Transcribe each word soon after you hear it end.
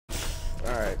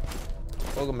Alright,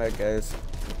 welcome back guys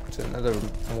to another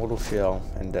Mortal Shell,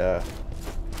 and this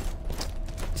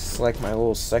is like my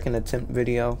little second attempt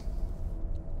video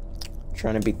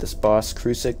trying to beat this boss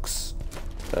Crucix,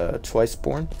 twice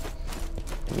born.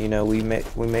 And, you know, we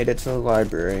made it to the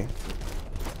library,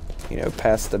 you know,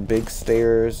 past the big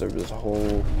stairs. There was a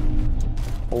whole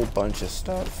bunch of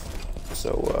stuff,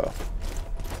 so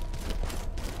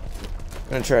I'm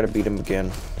gonna try to beat him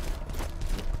again,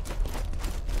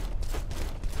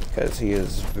 because he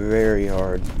is very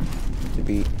hard to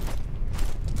beat.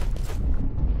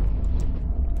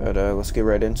 But let's get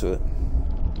right into it.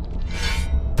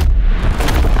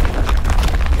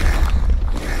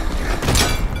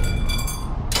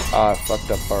 Ah, I fucked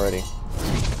up already.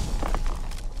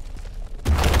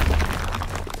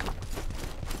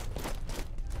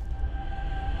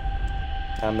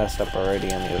 I messed up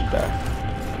already. I'm gonna die.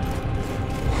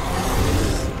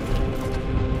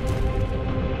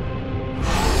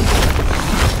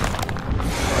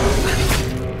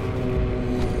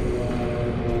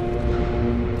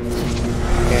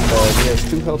 He has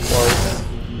 2 health bars.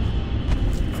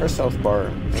 First health bar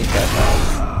ain't that bad.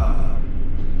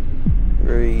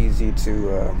 Very easy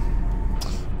to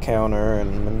counter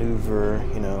and maneuver,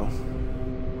 you know,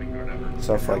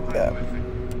 stuff like that.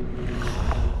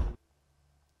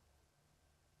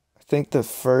 I think the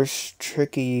first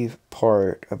tricky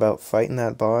part about fighting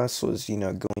that boss was, you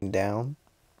know, going down.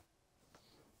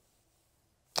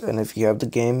 And if you have the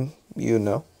game, you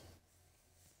know.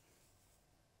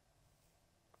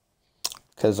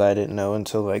 Because I didn't know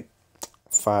until like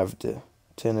 5 to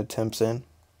 10 attempts in.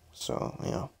 So, you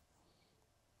know.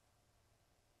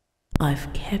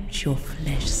 I've kept your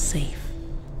flesh safe,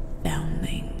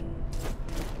 foundling.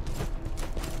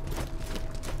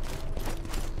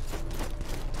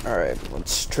 Alright,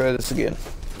 let's try this again.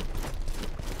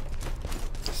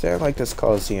 Say I like this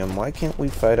Coliseum. Why can't we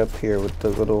fight up here with the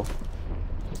little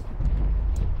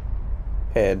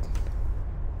head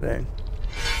thing?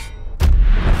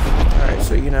 Alright,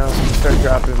 so you know, you start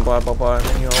dropping blah blah blah, and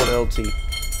then you hold LT.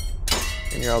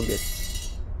 And you're all good.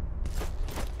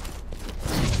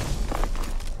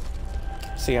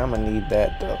 See, I'm gonna need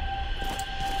that though.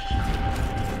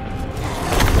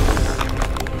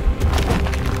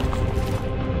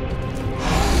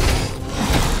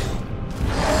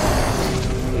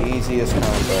 The easiest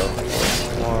combo.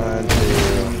 1, 2,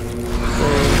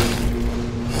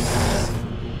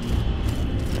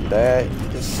 3. And that,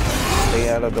 just stay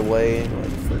out of the way,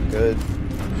 like, for good.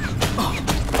 Oh,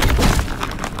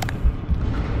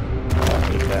 I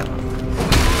hate that.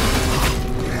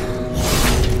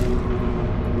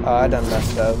 Oh, I done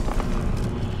messed up.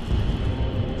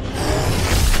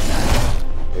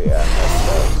 Yeah, I messed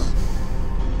up.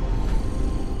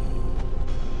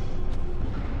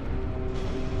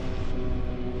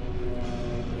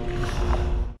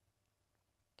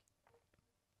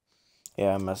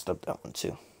 Yeah, I messed up that one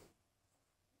too.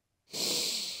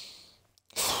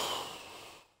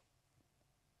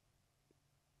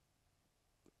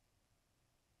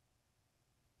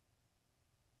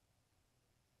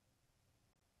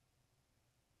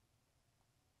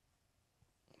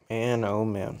 Man, oh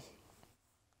man.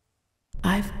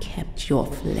 I've kept your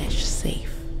flesh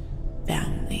safe,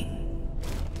 foundling.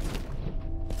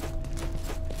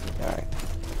 Alright.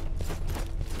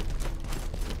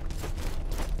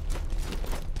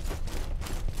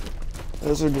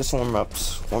 Those are just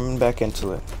warm-ups. Warming back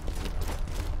into it.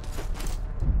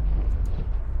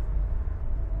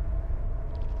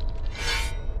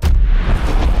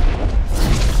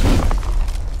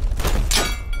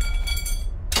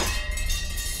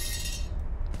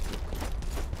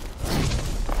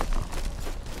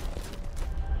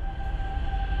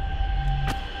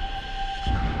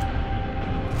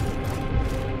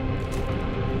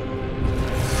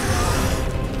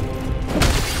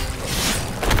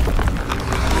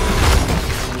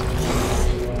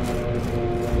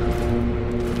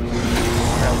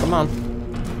 Come on.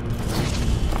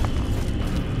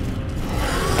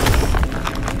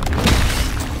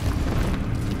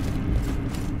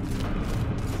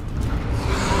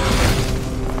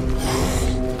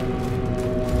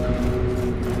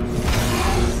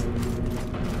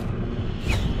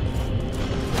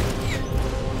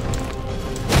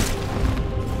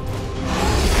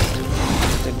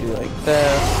 They do like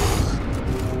that.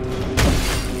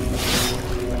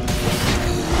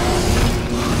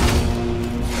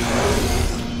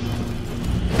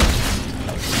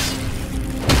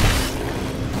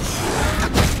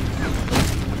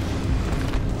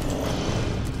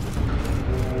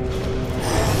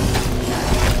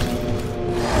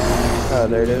 Oh,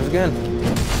 there it is again.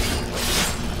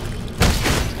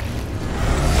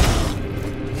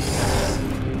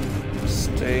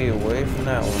 on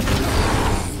that one.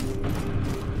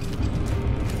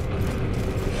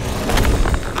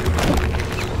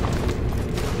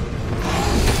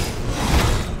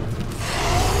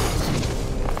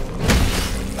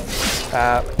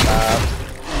 Pop, pop,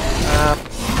 pop.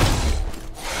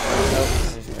 Nope,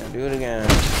 he's gonna do it again.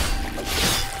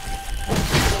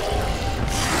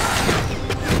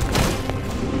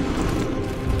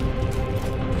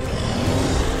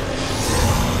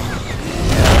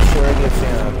 Gets a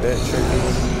bit tricky.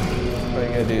 What you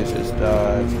gotta do is just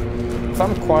dodge. If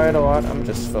I'm quiet a lot, I'm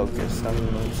just focused.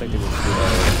 I'm sick of this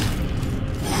shit.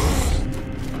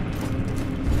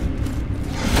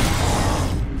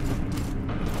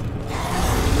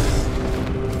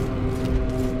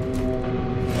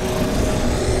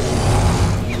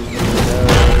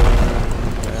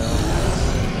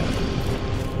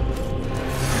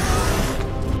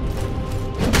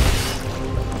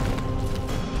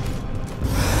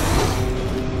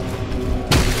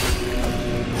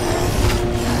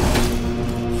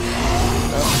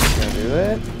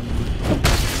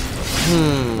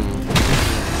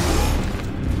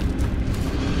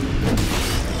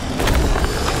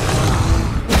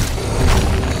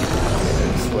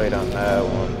 Just wait on that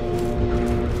one.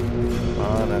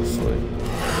 Honestly.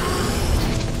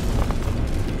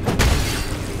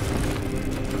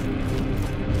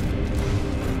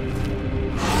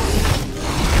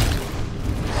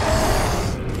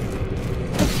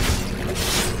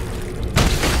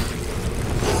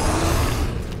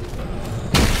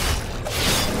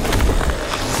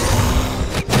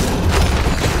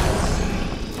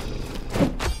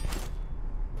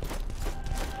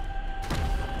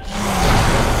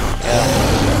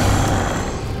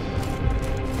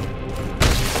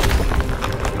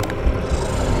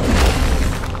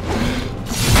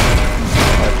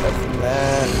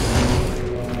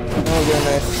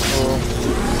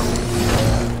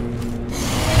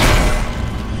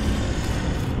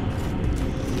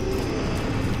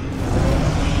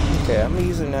 Okay, I'm gonna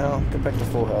use it now. Get back to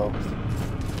full health.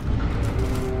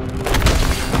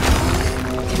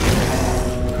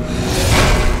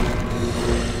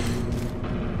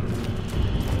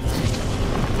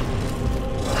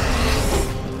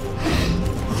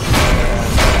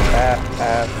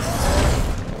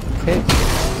 Okay.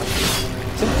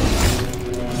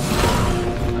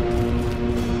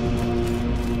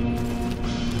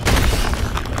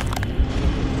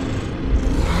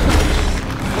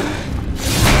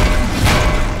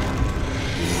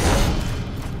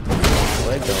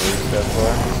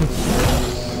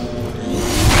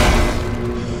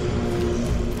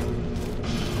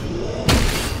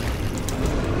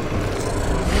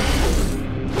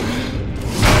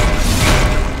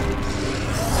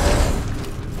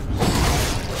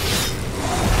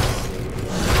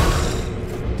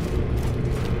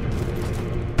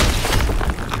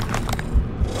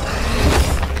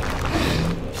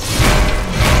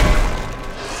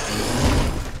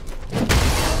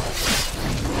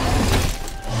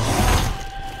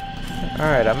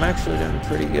 Alright, I'm actually doing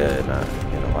pretty good, not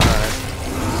gonna lie.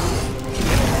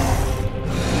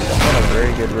 I'm on a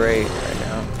very good rate right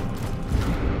now.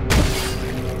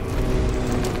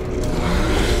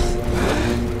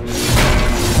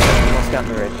 Almost got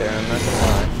me right there, I'm not gonna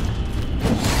lie.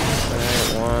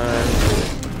 Alright, 1,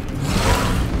 2.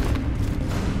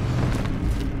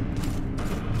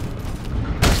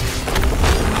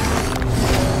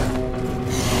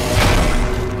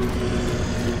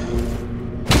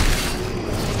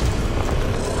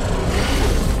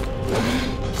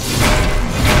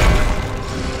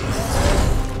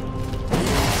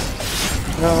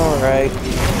 Alright,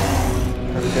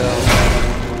 here we go.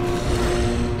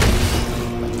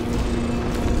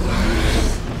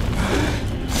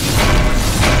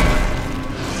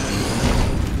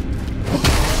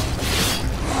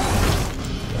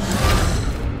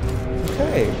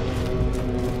 Okay,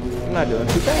 I'm not doing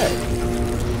too bad.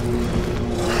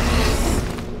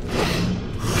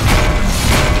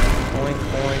 Point,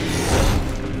 point.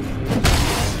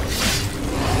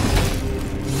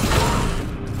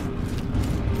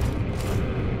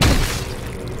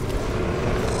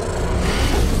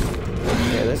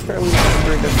 There's probably a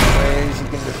number of different ways you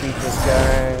can defeat this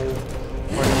guy,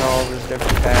 learning all of his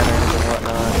different patterns and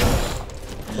whatnot,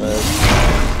 but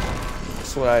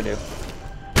that's what I do.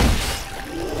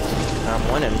 I'm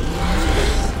winning.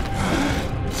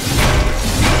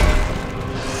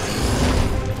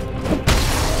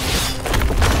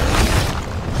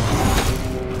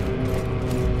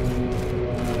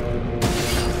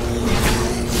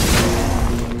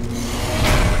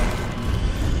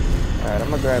 Alright, I'm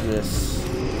gonna grab this.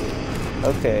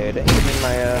 Okay, it didn't give me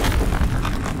my,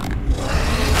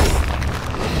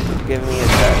 giving me a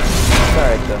check. It's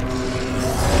alright though.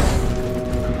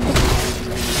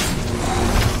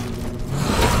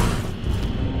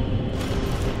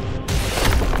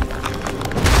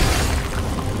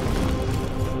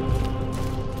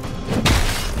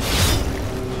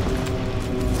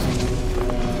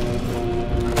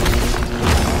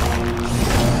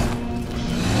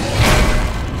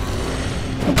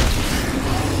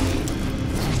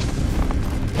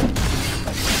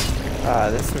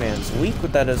 This man's weak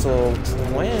without his little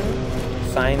twin.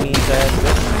 Siamese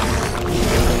bitch.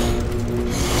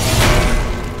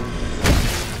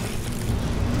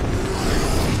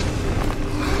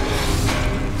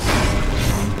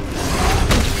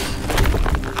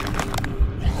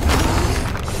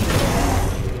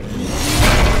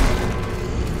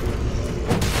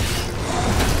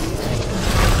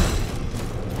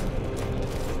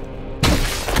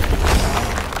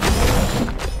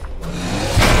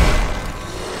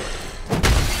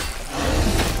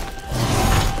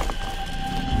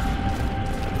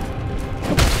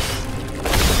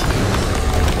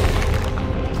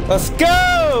 Let's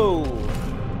go!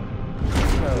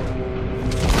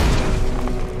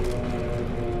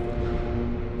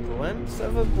 Glimpse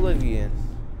of Oblivion.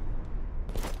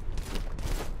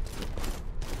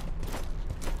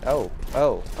 Oh,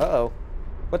 uh-oh.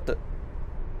 What the?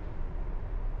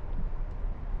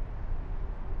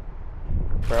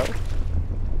 Bro?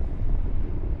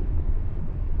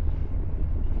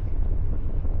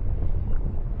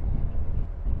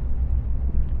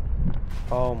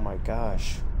 Oh my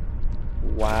gosh.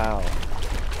 Wow.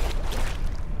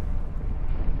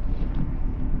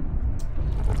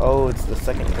 Oh, it's the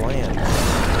second gland.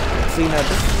 See, now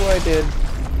this is what I did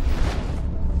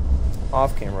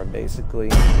off camera,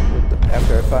 basically.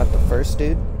 After I fought the first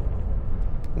dude.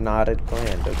 Knotted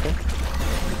gland, okay?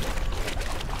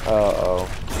 Uh-oh.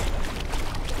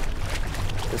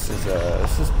 This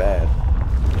is bad.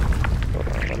 Hold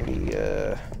on, let me,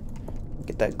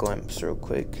 get that glimpse real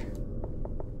quick.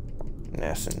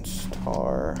 Essence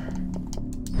tar.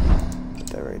 Put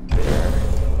that right there.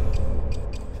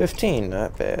 15,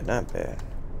 not bad, not bad.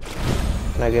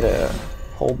 Can I get a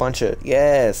whole bunch of,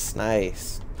 yes,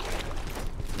 nice.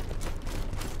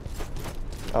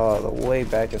 Oh, the way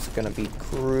back is gonna be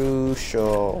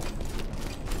crucial.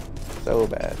 So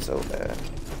bad, so bad.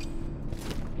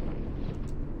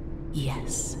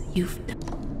 Yes, you've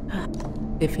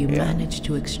done. If you manage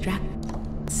to extract,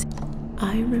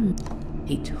 I remember.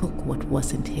 He took what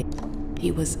wasn't his.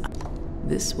 He was.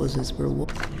 This was his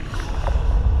reward.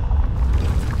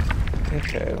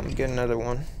 Okay, let me get another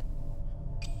one.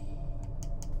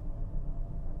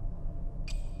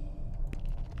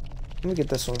 Let me get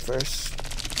this one first.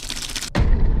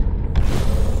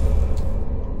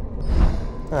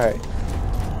 Alright.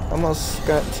 Almost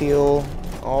got teal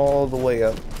all the way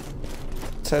up.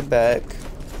 Let's head back.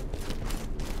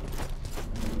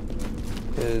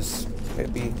 Because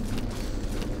maybe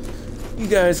you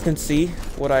guys can see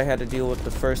what I had to deal with the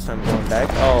first time going back.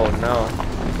 Oh no.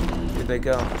 Where'd they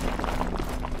go?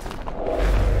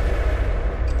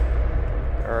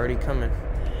 They're already coming.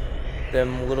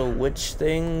 Them little witch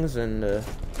things and the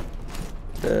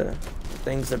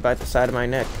things that bite the side of my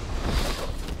neck.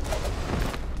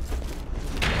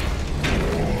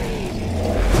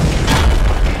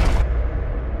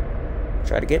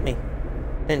 Try to get me,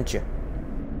 didn't you?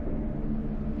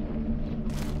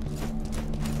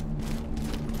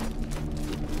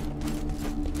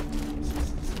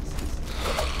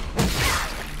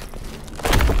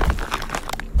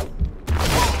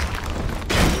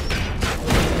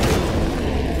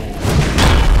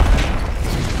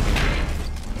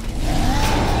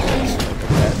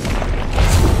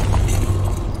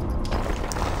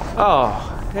 Oh,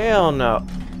 hell no.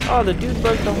 Oh, the dude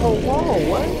broke the whole wall,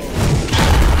 what?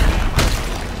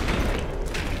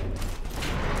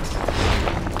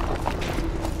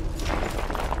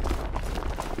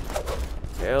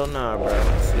 Hell nah, bro.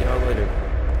 See y'all later.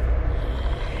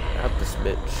 Out this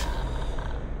bitch.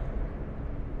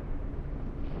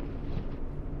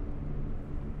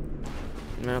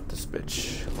 Out this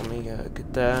bitch. Let me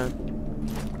get that.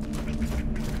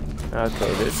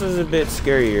 Okay, this is a bit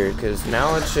scarier because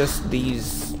now it's just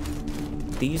these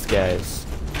guys.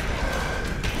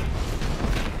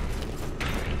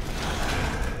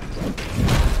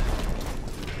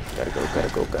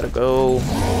 Gotta go.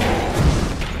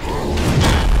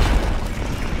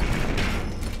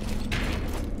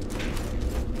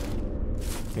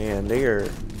 Man, they are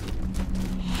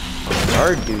on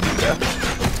guard duty, bro.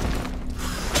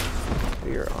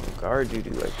 They are on guard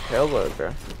duty like hella,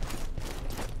 bro.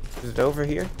 Is it over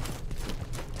here?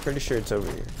 Pretty sure it's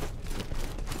over here.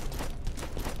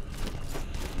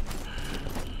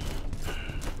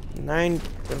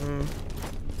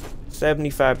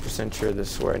 75% sure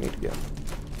this is where I need to go.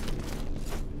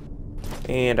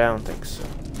 And I don't think so.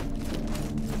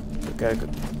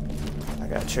 I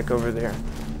gotta check over there.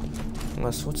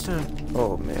 Unless, what's down?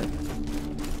 Oh man.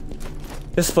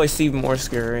 This place is even more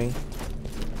scary. You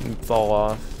can fall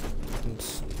off.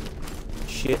 It's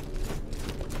shit.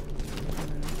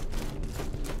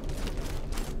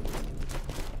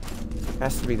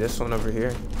 Has to be this one over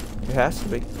here. It has to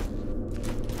be.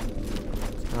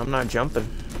 I'm not jumping.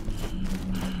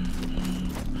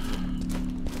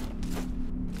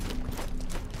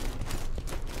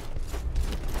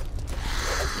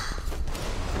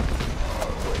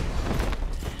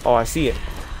 Oh, I see it.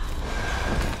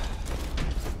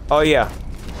 Oh, yeah.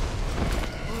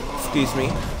 Excuse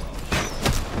me.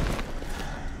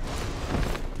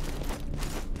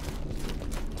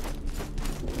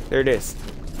 There it is.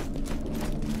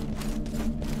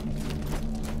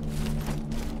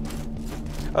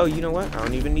 Oh, you know what? I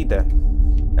don't even need that.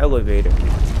 Elevator.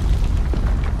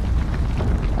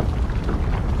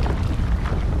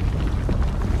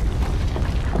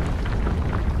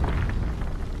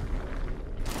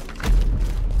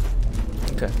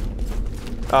 Okay.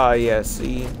 Ah, yeah,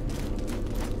 see?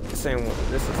 This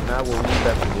is not what we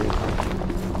have to do.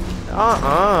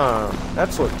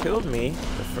 That's what killed me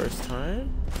the first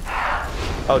time.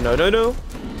 Oh, no, no, no.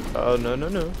 Oh, no, no,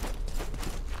 no.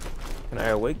 Can I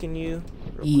awaken you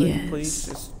real quick,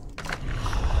 please?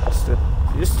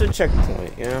 Just a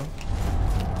checkpoint, you know?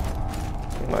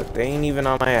 Look, they ain't even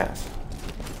on my ass.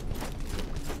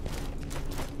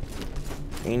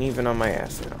 Ain't even on my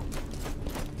ass now.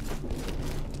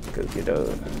 Go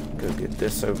get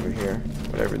this over here,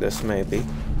 whatever this may be.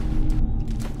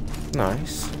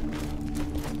 Nice.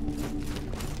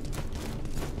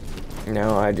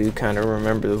 Now I do kind of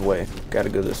remember the way. Gotta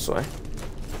go this way.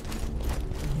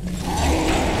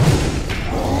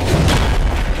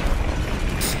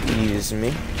 Excuse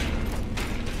me.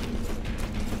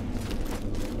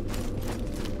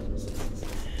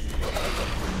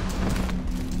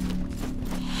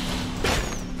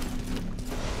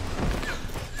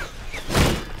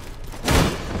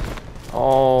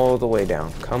 All the way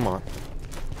down. Come on.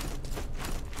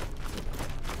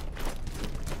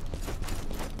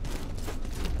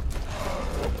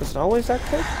 Is it always that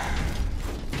quick?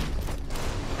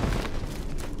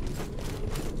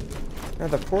 Now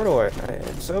the portal,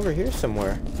 it's over here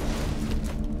somewhere.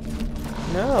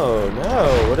 No,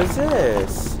 no, what is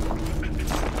this?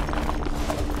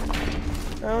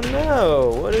 Oh no,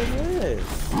 what is this?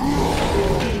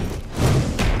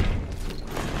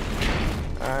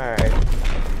 Alright.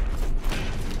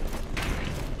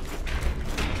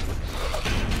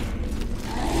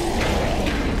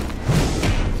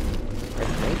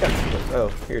 Oh,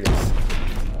 here it is.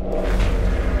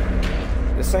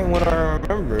 This ain't what I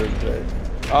remembered, but...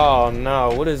 Oh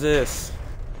no, what is this?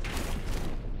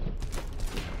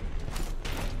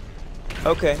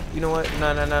 Okay, you know what?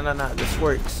 No, this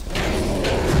works.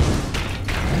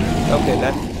 Okay,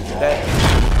 that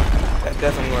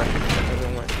doesn't work. That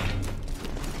doesn't work.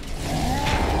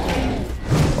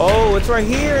 Oh, it's right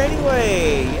here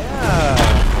anyway! Yeah!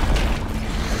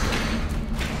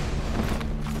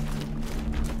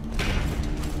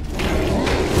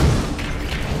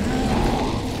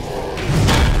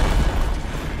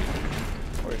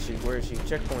 Where is she?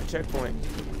 Checkpoint, checkpoint.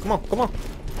 Come on, come on.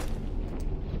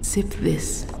 Sip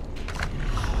this.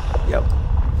 Yep.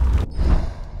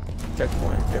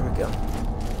 Checkpoint. There we go.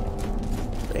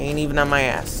 They ain't even on my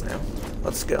ass now.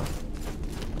 Let's go.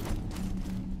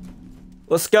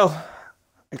 Let's go.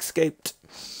 Escaped.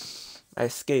 I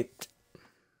escaped.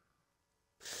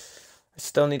 I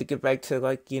still need to get back to,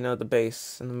 like, you know, the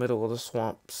base in the middle of the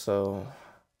swamp, so...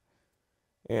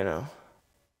 You know...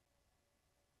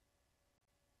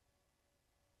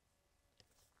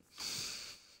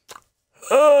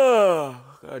 Oh,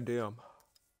 goddamn.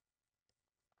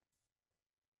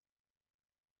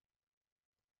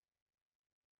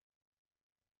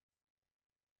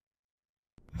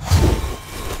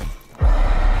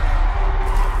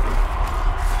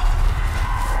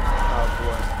 Oh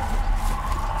boy.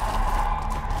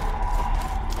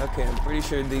 Okay, I'm pretty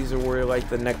sure these are where like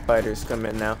the neck biters come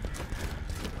in now.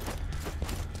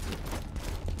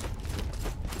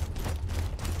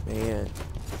 Man.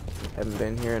 Haven't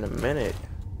been here in a minute.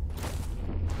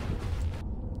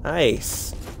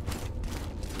 Nice.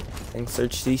 I can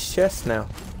search these chests now.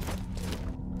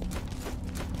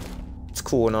 It's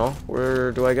cool and all.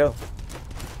 Where do I go?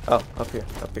 Oh, up here,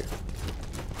 up here.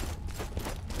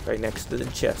 Right next to the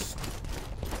chest.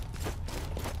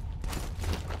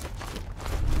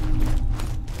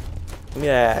 Give me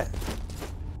that.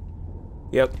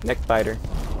 Yep, neck biter.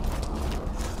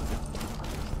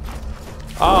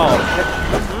 Oh,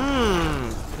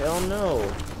 hell no.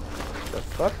 The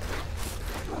fuck?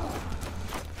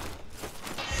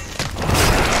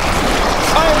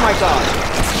 Oh my god!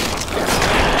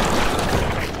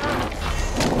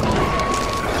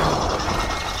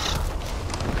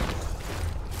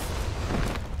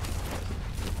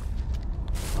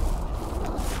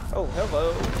 Oh,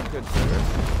 hello, good sir.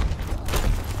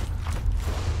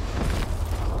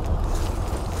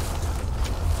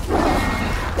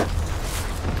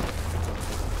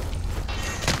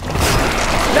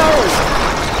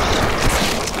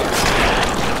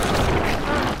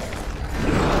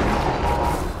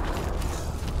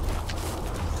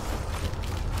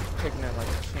 Taking that like a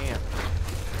champ.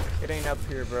 It ain't up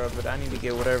here, bro, but I need to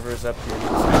get whatever is up here.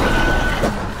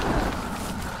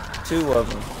 Two of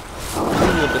them.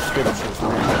 Two of the scriptures,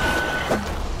 man.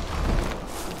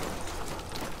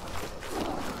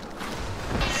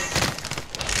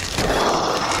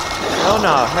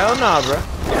 Hell no, bro.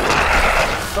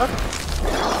 Fuck.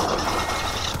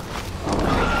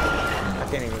 I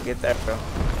can't even get that, bro.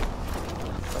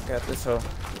 Fuck out this hole.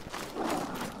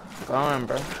 Go on,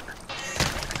 bro.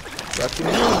 Fucking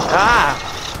me. Ah!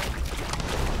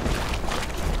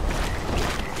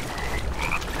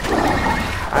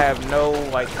 I have no,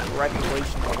 like,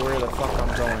 recollection of where the fuck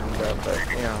I'm going, bro, but,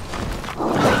 you know.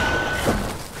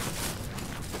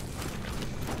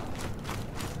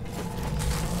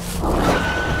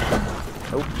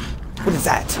 Nope. What is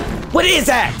that? What is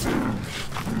that?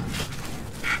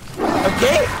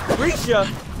 Okay, Grisha!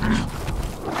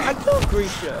 I killed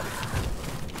Grisha!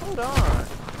 Hold on.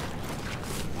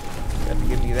 You have to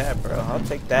give me that, bro. I'll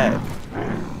take that.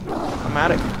 I'm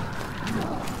out of here.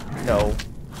 No.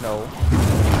 No.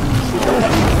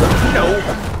 No.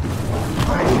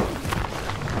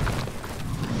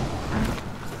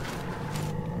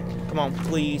 Come on,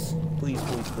 please. Please,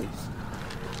 please, please.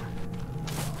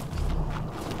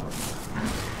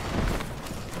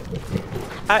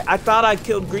 I thought I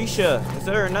killed Grisha. Is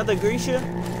there another Grisha?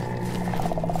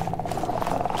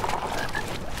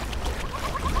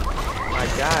 My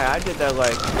guy, I did that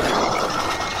like...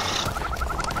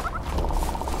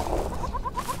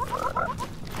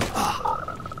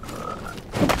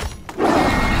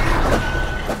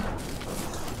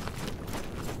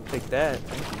 Take that.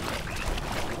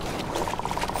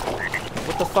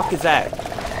 What the fuck is that?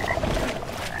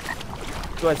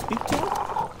 Do I speak to him?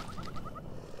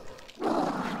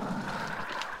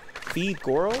 Feed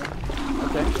Goro? Okay.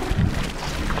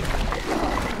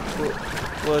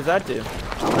 What does that do?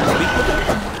 Speak with him?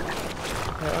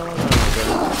 I don't know,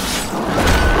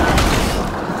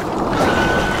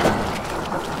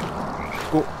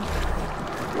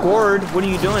 bro. Gord, what are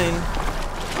you doing?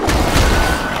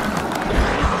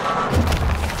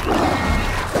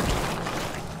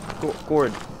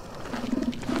 Gord. Okay,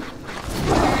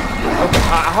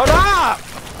 hold up!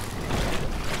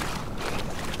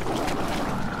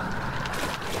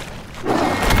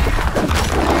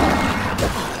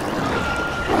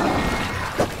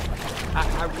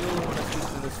 I really want to speak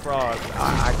to this frog.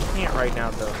 I can't right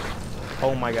now, though.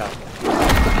 Oh my god.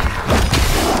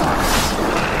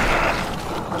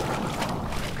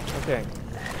 Okay.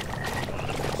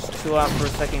 Just chill out for a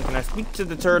second. Can I speak to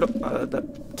the turtle?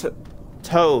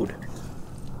 Toad.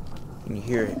 Can you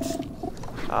hear it?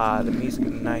 Ah, the music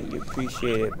of the night. You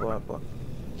appreciate it. Blah, blah.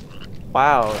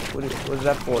 Wow. What is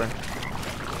that for?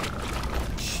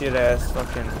 Shit ass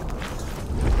fucking.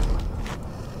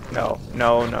 No.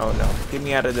 No, no, no. Get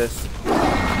me out of this.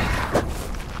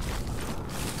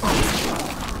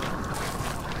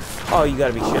 Oh, you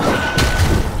gotta be shitting me.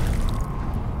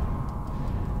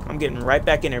 I'm getting right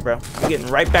back in it, bro. I'm getting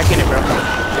right back in it, bro.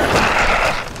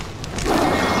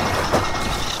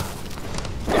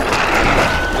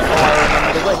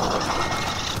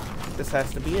 This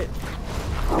has to be it.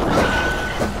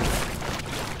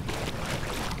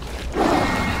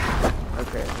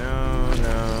 Okay,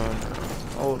 no.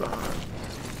 Hold on.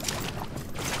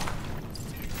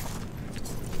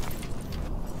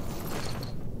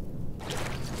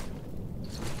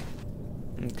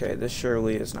 Okay, this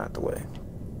surely is not the way.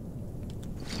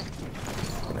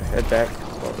 I'm gonna head back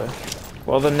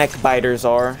while the neck biters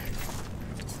are.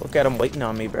 Look at them waiting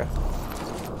on me, bro.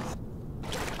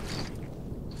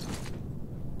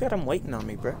 God, I'm waiting on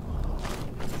me, bro.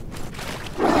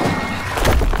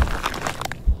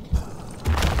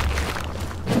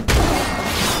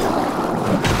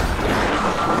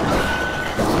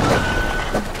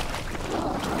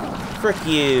 Frick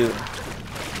you.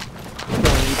 I'm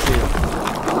killing you too.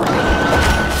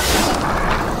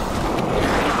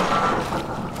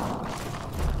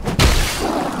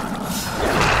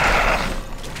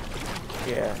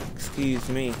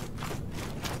 me.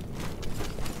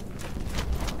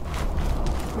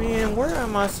 Man, where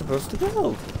am I supposed to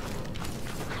go?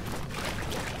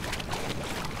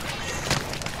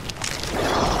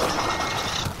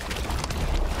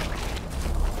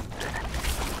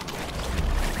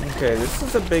 Okay, this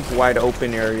is a big wide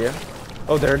open area.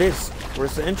 Oh, there it is.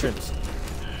 Where's the entrance?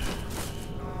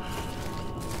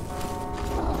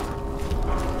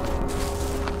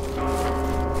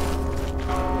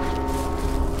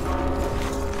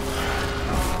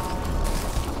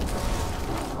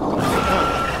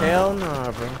 Hell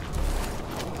nah, bro.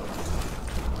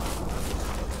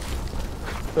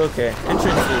 Okay, entrance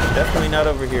is definitely not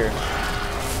over here.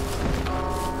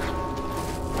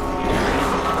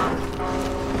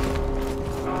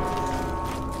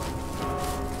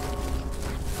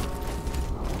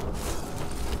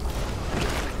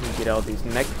 Get all these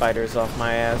neck biters off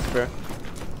my ass, bro.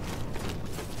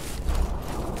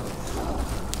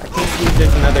 I can't believe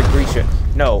there's another Grisha.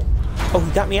 No. Oh,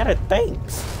 he got me out of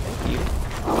thanks. Thank you.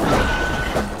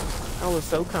 That was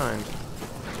so kind.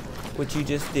 What you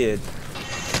just did.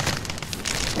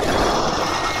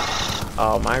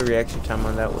 Oh, my reaction time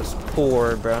on that was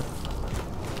poor, bro.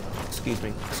 Excuse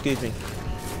me. Excuse me.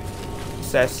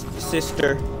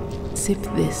 Sister. Sip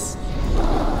this.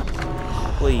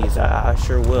 Please, I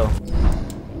sure will.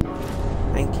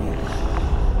 Thank you.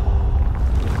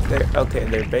 Okay,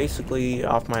 they're basically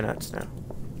off my nuts now.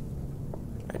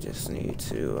 I just need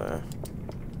to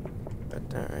put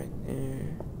that right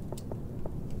there.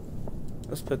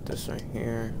 Let's put this right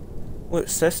here. What?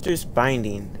 Sester's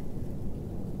Binding.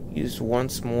 Use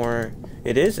once more.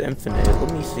 It is infinite.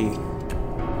 Let me see.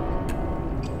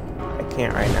 I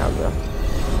can't right now though.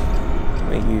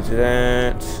 Let me use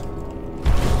that.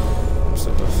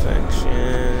 Of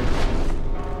affection.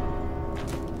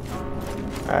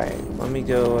 Alright, let me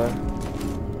go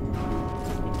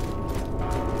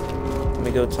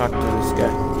talk to this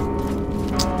guy.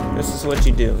 This is what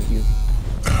you do. You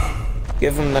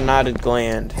give him the knotted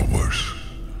gland. Or worse,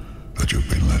 that you've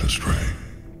been led astray.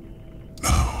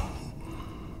 Now,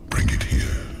 bring it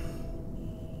here.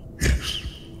 Yes,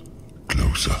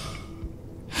 closer.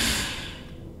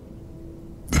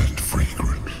 That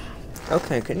fragrance.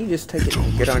 Okay, can you just take it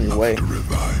and get on your way? To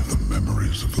revive the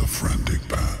memories of the frantic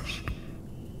past.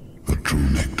 The true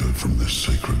nectar from this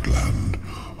sacred land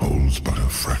holds but a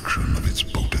fraction of its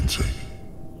potency.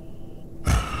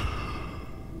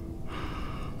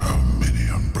 How many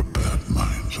unprepared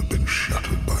minds have been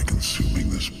shattered by consuming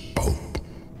this pulp?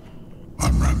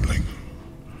 I'm rambling.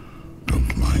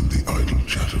 Don't mind the idle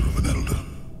chatter of an elder.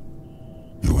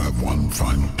 You have one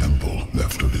final temple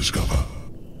left to discover.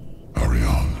 Hurry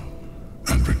on.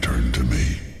 And return to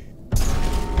me.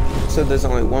 So there's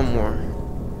only one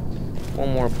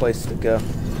more place to go.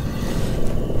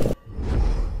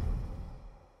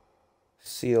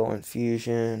 Seal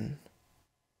infusion.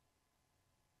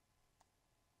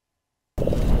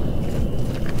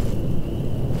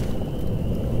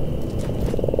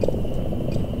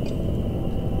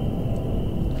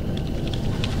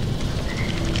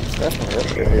 It's definitely up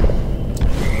here.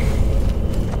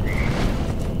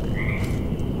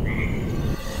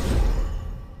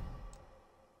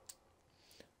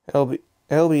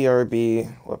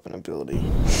 LBRB weapon ability.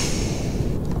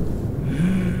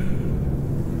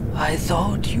 I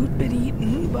thought you'd been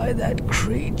eaten by that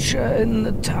creature in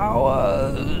the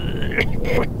tower.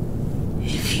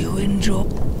 If you enjoy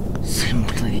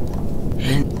simply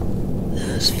in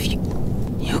those few,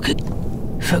 you could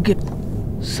forget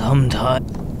sometime.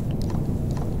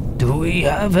 Do we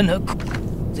have an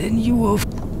then you will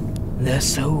they're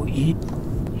so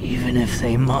even if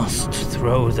they must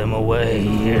throw them away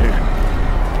here.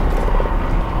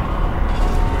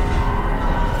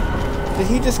 Did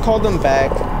he just call them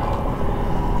back?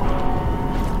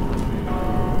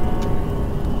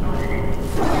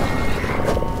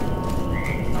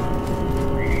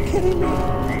 Kidding me?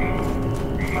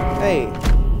 Hey,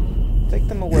 take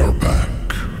them away. You're back,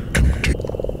 empty.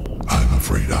 I'm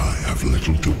afraid I have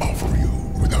little to offer you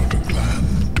without a clan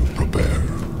to prepare.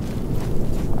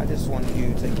 I just wanted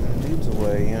you to take them dudes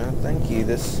away, you know? Thank you.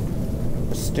 This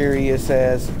mysterious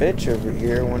ass bitch over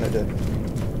here wanted to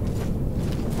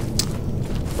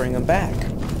bring them back.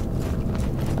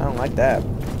 I don't like that.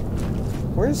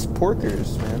 Where's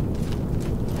Porkers, man?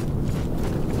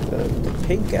 The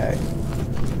pig guy.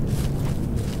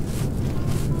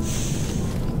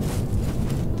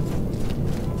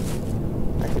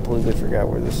 I completely forgot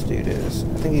where this dude is. I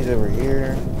think he's over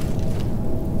here.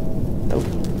 Nope,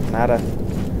 nada.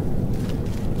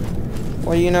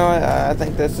 Well, you know, I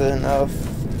think that's enough.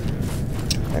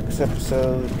 Next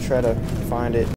episode, try to find it.